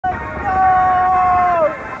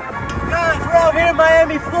in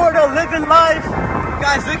Miami, Florida, living life.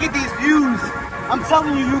 Guys, look at these views. I'm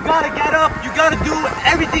telling you, you gotta get up. You gotta do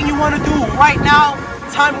everything you want to do right now.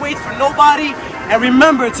 Time waits for nobody. And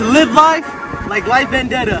remember to live life like Life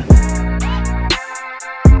Vendetta.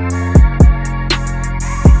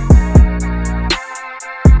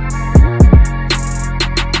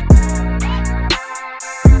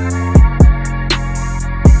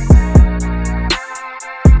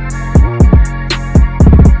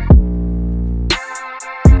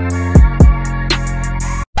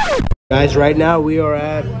 Guys, right now we are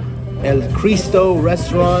at El Cristo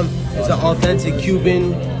restaurant. It's an authentic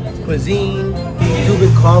Cuban cuisine,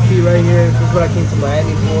 Cuban coffee right here. This is what I came to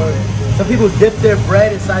Miami for. Some people dip their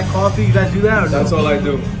bread inside coffee. You guys do that or no? That's all I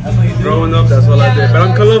do. That's what you do? Growing up, that's all I did. But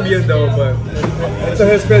I'm Colombian though, but it's a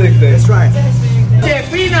Hispanic thing. That's right.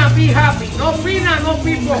 Fina, be happy. No Fina, no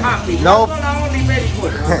people happy. Nope. Only very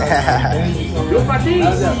good. Look at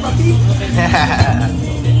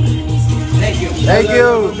Thank you. Thank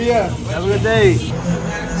you. Have a good day.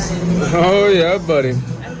 Oh yeah, buddy.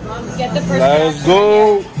 Get the first Let's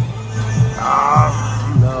go.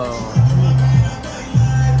 No.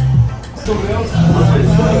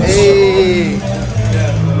 Hey.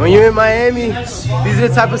 When you're in Miami, these are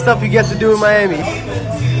the type of stuff you get to do in Miami.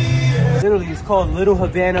 Literally, it's called Little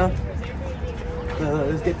Havana.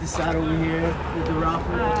 Let's get this side over here with the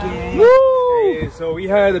raffle. Hey, so we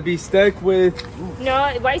had a bistec with.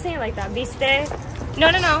 No, why are you saying it like that? Bistec? No.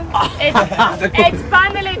 It's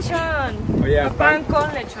pan de lechon. Oh yeah, pan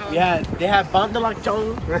con lechon. Yeah, they have pan de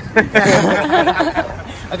lechon.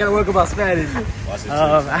 I gotta work about Spanish.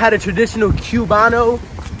 I had a traditional Cubano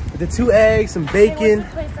with the 2 eggs, some bacon,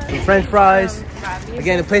 some French fries.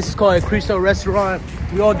 Again, the place is called El Cristo Restaurant.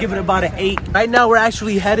 We all give it about an 8. Right now, we're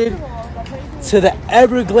actually headed to the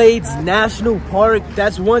Everglades National Park.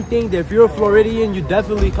 That's one thing that if you're a Floridian, you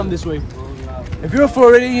definitely come this way. If you're a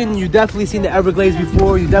Floridian, you definitely seen the Everglades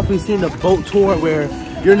before. You definitely seen the boat tour where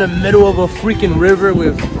you're in the middle of a freaking river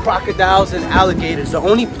with crocodiles and alligators. The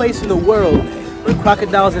only place in the world where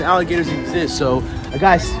crocodiles and alligators exist. So,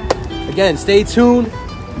 guys, again, stay tuned.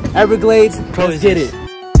 Everglades, let's get it.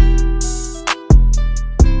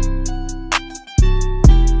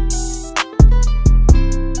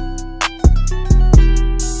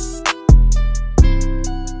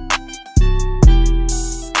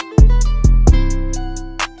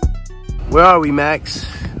 Where are we, Max?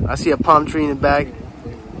 I see a palm tree in the back.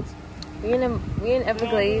 We in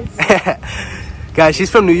Everglades. Guys, she's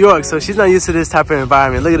from New York, so she's not used to this type of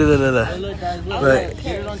environment. Look at it. Look, guys, look.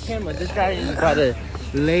 Get it on camera. This guy is about to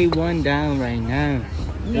lay one down right now.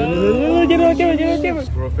 Get on camera.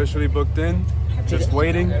 We're officially booked in. Just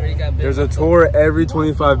waiting. There's a tour every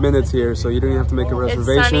 25 minutes here, so you don't even have to make a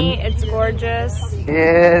reservation. It's sunny. It's gorgeous.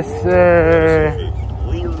 Yes, sir.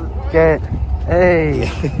 Hey.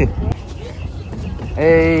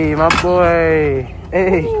 Hey, my boy.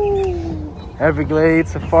 Hey.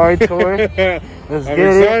 Everglades Safari Tour. Let's get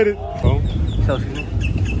excited.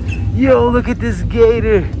 it. Yo, look at this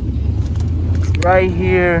gator. Right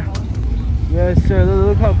here. Yes, sir.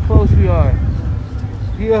 Look how close we are.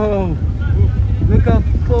 Yo. Look how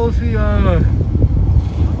close we are.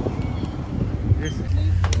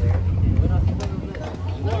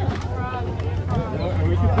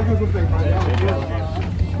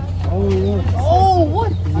 Oh,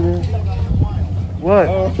 what? What?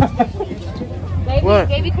 What?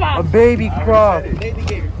 Baby crop. A baby crop.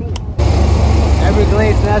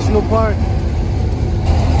 Everglades National Park.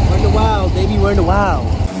 We're in the wild, baby. We're in the wild.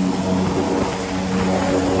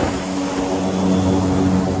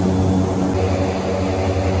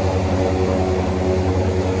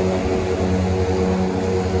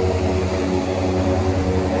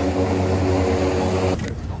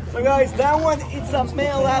 So guys, that one, it's a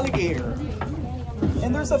male alligator.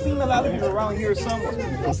 And there's a female alligator around here somewhere.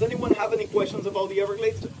 Does anyone have any questions about the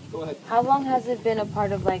Everglades? Go ahead. How long has it been a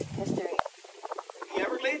part of like history? The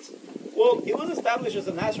Everglades? Well, it was established as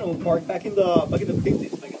a national park back in the 50s, like in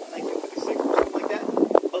 1956 or something like that.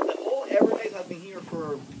 But the whole Everglades has been here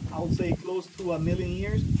for, I would say, close to 1 million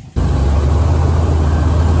years.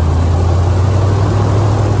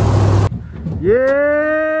 Yeah!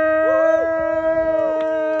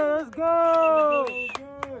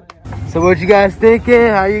 So what you guys thinking?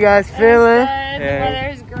 How you guys feeling? The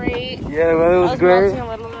weather's great. Yeah, the weather was great. A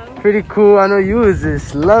little bit. Pretty cool. I know you was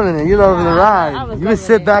just loving it. You loving the ride. You would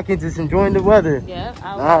sit back and just enjoying the weather. Yeah.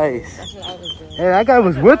 Nice. That's what I was doing. Hey, that guy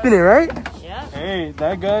was whipping it, right? Yeah. Hey,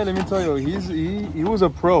 that guy, let me tell you, he was a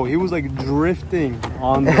pro. He was like drifting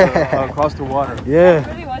on the, across the water. Yeah.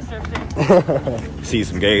 Really was drifting. See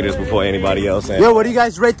some gators before anybody else. Yo, what do you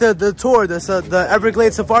guys rate the tour, the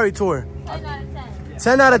Everglades Safari Tour? 10 out of 10.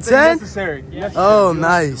 10 out of 10? Necessary. Oh,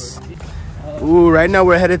 nice. Ooh, right now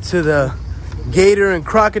we're headed to the gator and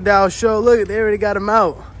crocodile show. Look, they already got him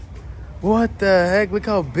out. What the heck? Look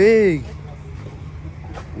how big.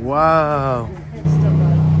 Wow.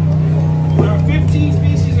 There are 15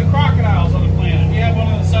 species of crocodiles on the planet. We have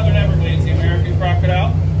one in the southern Everglades, the American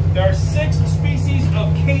crocodile. There are 6 species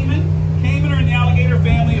of caiman. Caiman are in the alligator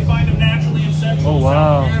family. You find them naturally in Central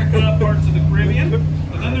South America, parts of the Caribbean.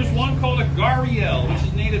 And then there's one called a gharial, which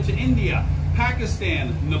is native to India,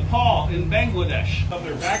 Pakistan, Nepal, and Bangladesh. Of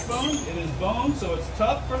their backbone, it is bone, so it's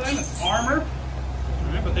tough for them. It's armor. All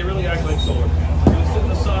right, but they really act like solar panels. They're going to sit in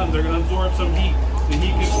the sun. They're going to absorb some heat. The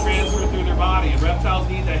heat gets transferred through their body, and reptiles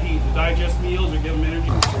need that heat to digest meals or give them energy.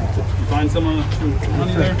 You find some honey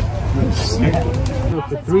there?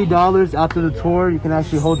 For $3 after the tour, you can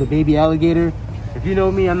actually hold the baby alligator. If you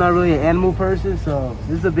know me, I'm not really an animal person, so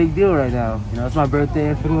this is a big deal right now. You know, it's my birthday.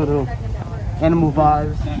 I'm feeling a little animal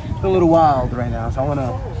vibes. Feeling a little wild right now, so I want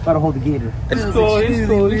to try to hold the gator. It's cool. He's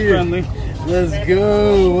cool. He's friendly. Let's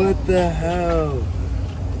go. What the hell?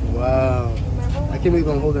 Wow. I can't believe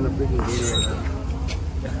I'm holding a freaking gator right now.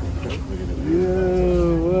 Yo,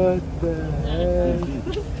 what the heck?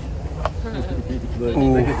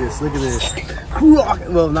 Look at this, look at this.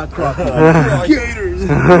 Well, not crocodile. Gators.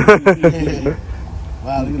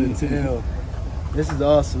 Wow, look at the tail. This is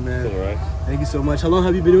awesome, man. All right. Thank you so much. How long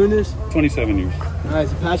have you been doing this? 27 years.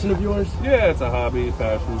 Nice. A passion of yours? Yeah, it's a hobby, a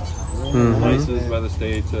passion. Licensed by the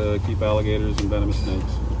state to keep alligators and venomous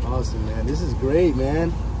snakes. Awesome, man. This is great,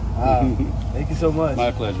 man. Wow. Thank you so much.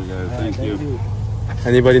 My pleasure, guys. Thank you.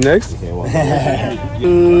 Anybody next?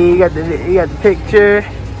 You got the picture.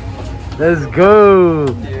 Let's go.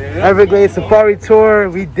 Yeah. Everglades Safari Tour.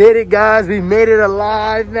 We did it, guys. We made it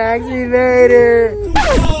alive, Max. We made it.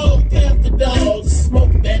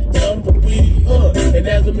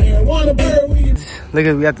 Look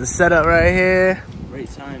at, we got the setup right here. Great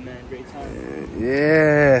time, man. Great time.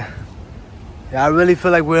 Yeah. I really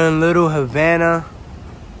feel like we're in Little Havana.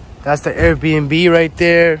 That's the Airbnb right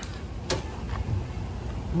there.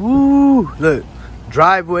 Woo! Look,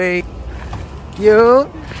 driveway. Yo.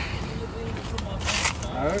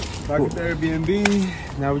 Alright, back at the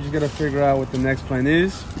Airbnb. Now we just gotta figure out what the next plan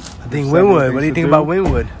is. I think Wynwood. What do you think about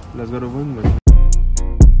Wynwood? Let's go to Wynwood.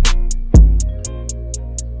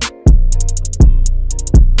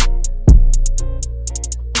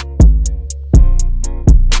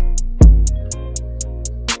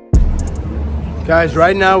 Guys,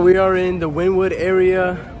 right now we are in the Wynwood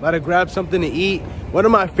area, about to grab something to eat. One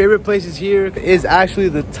of my favorite places here is actually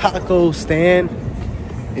the taco stand.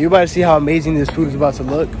 You about to see how amazing this food is about to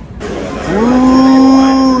look.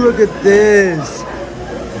 Ooh, look at this.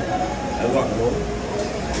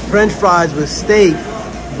 French fries with steak,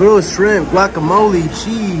 grilled shrimp, guacamole,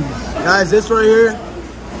 cheese. Guys, this right here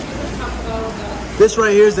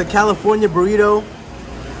is the California burrito.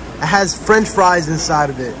 It has French fries inside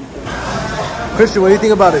of it. Christian, what do you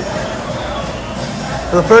think about it?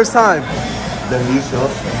 For the first time.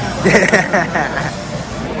 Delicious.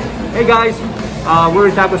 Hey guys, we're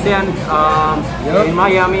in Taco Stand in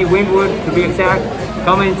Miami, Wynwood to be exact.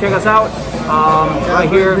 Come and check us out. Right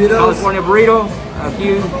here, California burrito.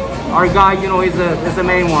 Our guy, you know, is the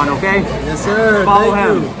main one. Okay. Yes, sir. Follow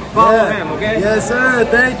him. Follow Yeah. him. Okay. Yes, sir.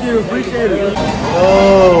 Thank you. Appreciate it.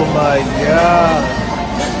 Oh my God.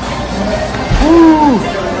 Woo.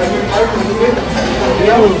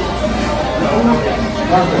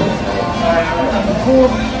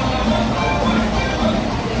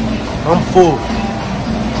 I'm full.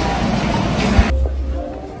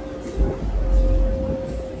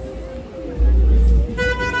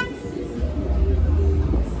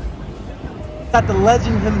 Got the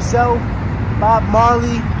legend himself, Bob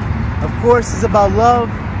Marley. Of course, it's about love.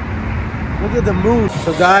 Look at the moon.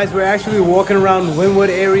 So guys, we're actually walking around the Wynwood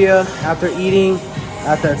area after eating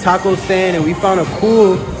at the taco stand, and we found a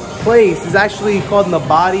cool place. It's actually called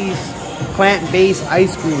Nabati's plant-based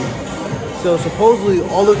ice cream. So supposedly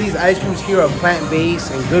all of these ice creams here are plant-based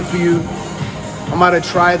and good for you. I'm about to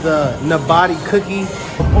try the Nabati cookie.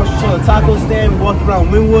 To the taco stand, we walked around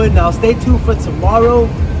Wynwood. Now stay tuned for tomorrow.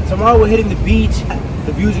 Tomorrow we're hitting the beach.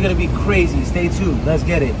 The views are gonna be crazy. Stay tuned. Let's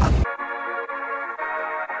get it.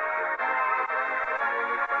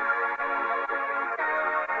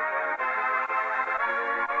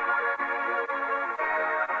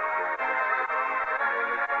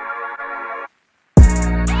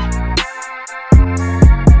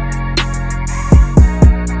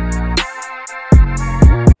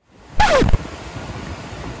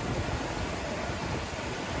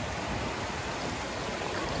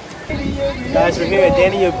 Guys, we're here at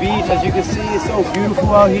Dania Beach. As you can see, it's so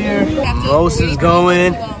beautiful out here. Roast is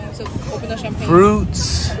going.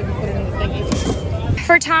 Fruits.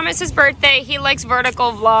 For Thomas's birthday, he likes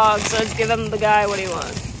vertical vlogs, so let's give him the guy what he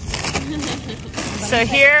wants. So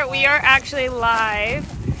here we are actually live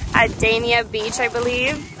at Dania Beach, I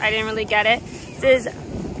believe. I didn't really get it. This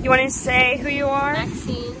is, you want to say who you are?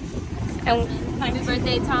 Maxine. And Happy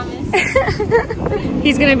birthday, Thomas.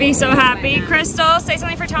 he's gonna be so happy. Crystal, say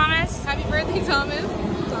something for Thomas. Happy birthday, Thomas.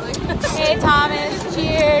 Hey, Thomas.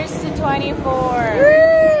 Cheers to 24.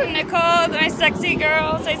 Woo! Nicole, my sexy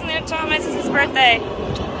girl, say something to Thomas. It's his birthday.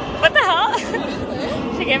 What the hell?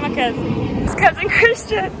 She gave my cousin. His cousin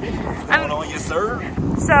Christian. Yes, sir.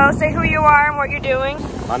 So say who you are and what you're doing.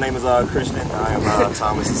 My name is Christian. I am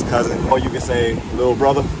Thomas's cousin, or you can say little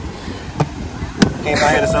brother. Came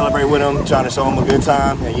out here to celebrate with him, trying to show him a good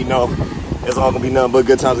time, and you know, it's all gonna be nothing but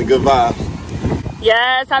good times and good vibes.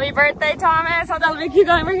 Yes, happy birthday, Thomas. Hold on, let me keep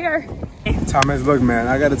going over here. Thomas, look, man,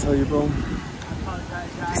 I gotta tell you, bro.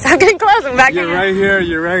 Stop getting close, I'm back You're right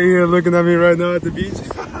here looking at me right now at the beach.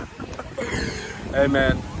 Hey,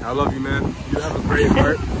 man, I love you, man. You have a great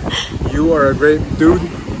heart. You are a great dude.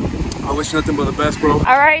 I wish you nothing but the best, bro. All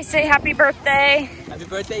right, say happy birthday. Happy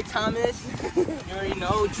birthday, Thomas. You already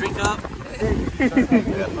know, drink up.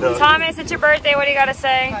 Thomas, it's your birthday. What do you got to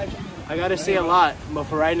say? I gotta say a lot, but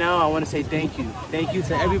for right now, I want to say thank you. Thank you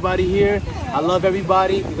to everybody here. I love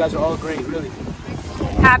everybody. You guys are all great, really.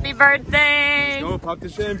 Happy birthday. Let's go, pop the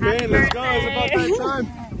champagne. Let's go. It's about that time.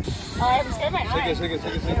 All right, let's get my Shake it, shake it,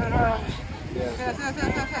 shake it, shake it. Yeah.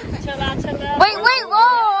 Chill out, chill out. Wait,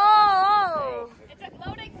 whoa. It's a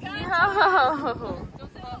loading gun. No.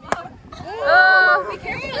 Oh, be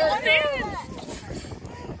careful.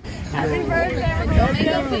 Happy birthday.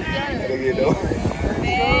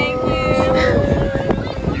 Thank you.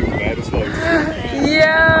 Yo.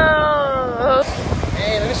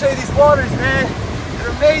 Hey, let me show you these waters, man.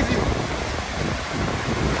 They're amazing.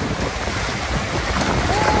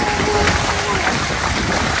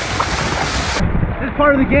 This is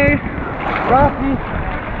part of the game. RAFY,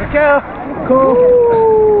 RAQUEL,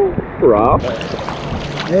 Nicole. Rob.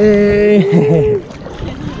 Hey.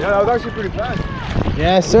 Yeah, that was actually pretty fast.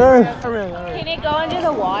 Yes, sir. Can it go under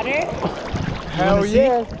the water? Hell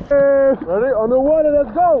yeah. Ready? On the water,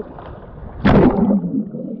 let's go.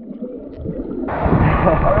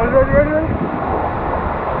 Ready?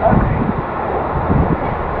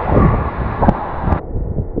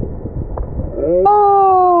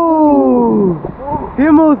 Oh! He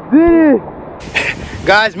almost did it.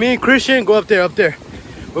 Guys, me and Christian, go up there.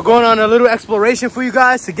 We're going on a little exploration for you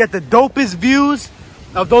guys to get the dopest views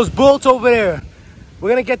of those boats over there. We're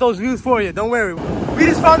gonna get those views for you, don't worry. We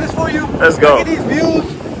just found this for you. Let's go. Look at these views.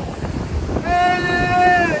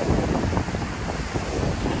 Man.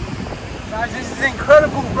 Guys, this is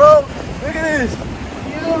incredible, bro. Look at this.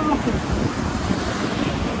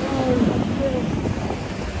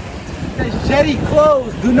 This jetty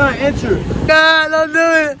closed. Do not enter. God, don't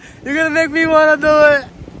do it. You're gonna make me wanna do it.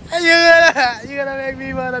 You're gonna make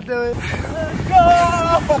me wanna do it. Let's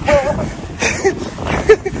go.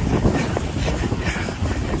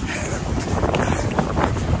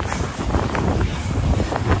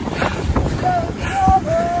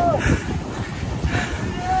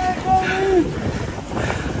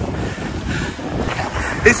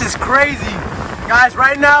 This is crazy. Guys,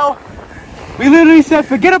 right now, we literally said,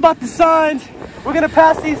 forget about the signs. We're gonna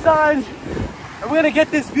pass these signs and we're gonna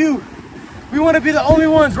get this view. We wanna be the only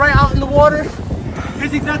ones right out in the water.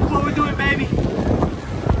 Here's exactly what we're doing, baby.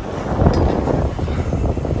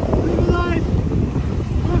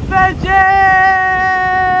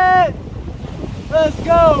 Let's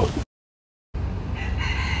go.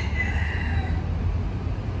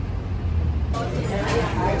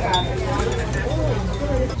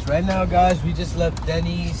 Right now, guys, we just left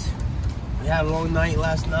Denny's. We had a long night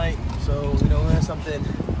last night, so we don't learn something.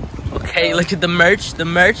 Okay, look at the merch.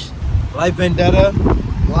 Life Vendetta.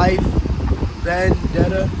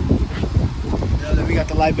 Then we got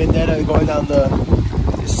the Life Vendetta going down the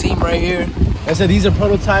seam right here. Like I said, these are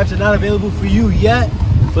prototypes. They're not available for you yet,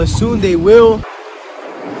 but soon they will.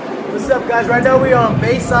 What's up, guys? Right now we are on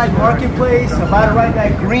Bayside Marketplace. I'm about to ride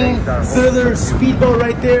that green THRILLER speedboat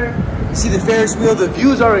right there. You see the Ferris wheel. The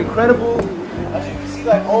views are incredible. As you can see,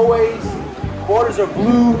 like always, waters are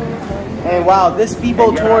blue. And wow, this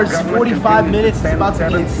speedboat tour is 45 minutes. It's about to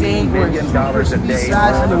be insane. We're super speed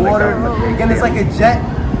fast in the water. Again, it's like a jet,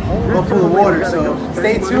 but full of water. So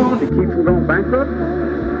stay tuned.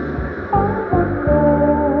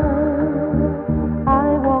 I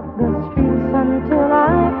walk the streets until I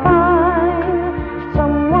find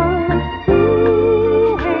someone who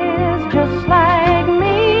is just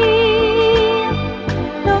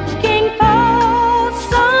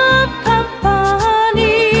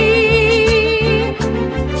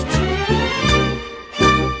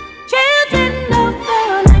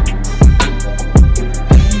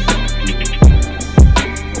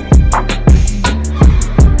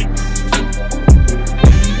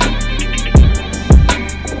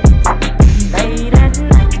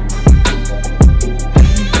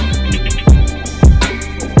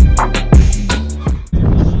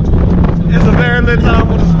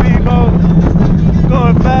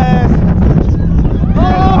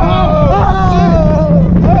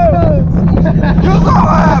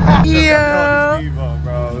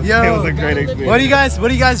What do you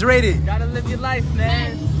guys rate it? Gotta live your life,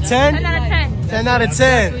 man. 10? 10 out of 10. 10 out of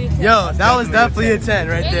 10. Yo, that was definitely a 10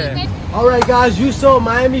 right there. All right, guys, you saw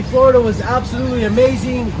Miami, Florida was absolutely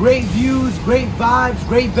amazing. Great views, great vibes,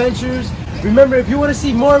 great ventures. Remember, if you want to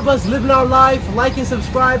see more of us living our life, like and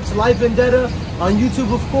subscribe to Life Vendetta on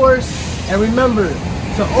YouTube, of course. And remember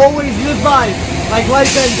to always live life like Life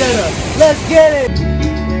Vendetta. Let's get it.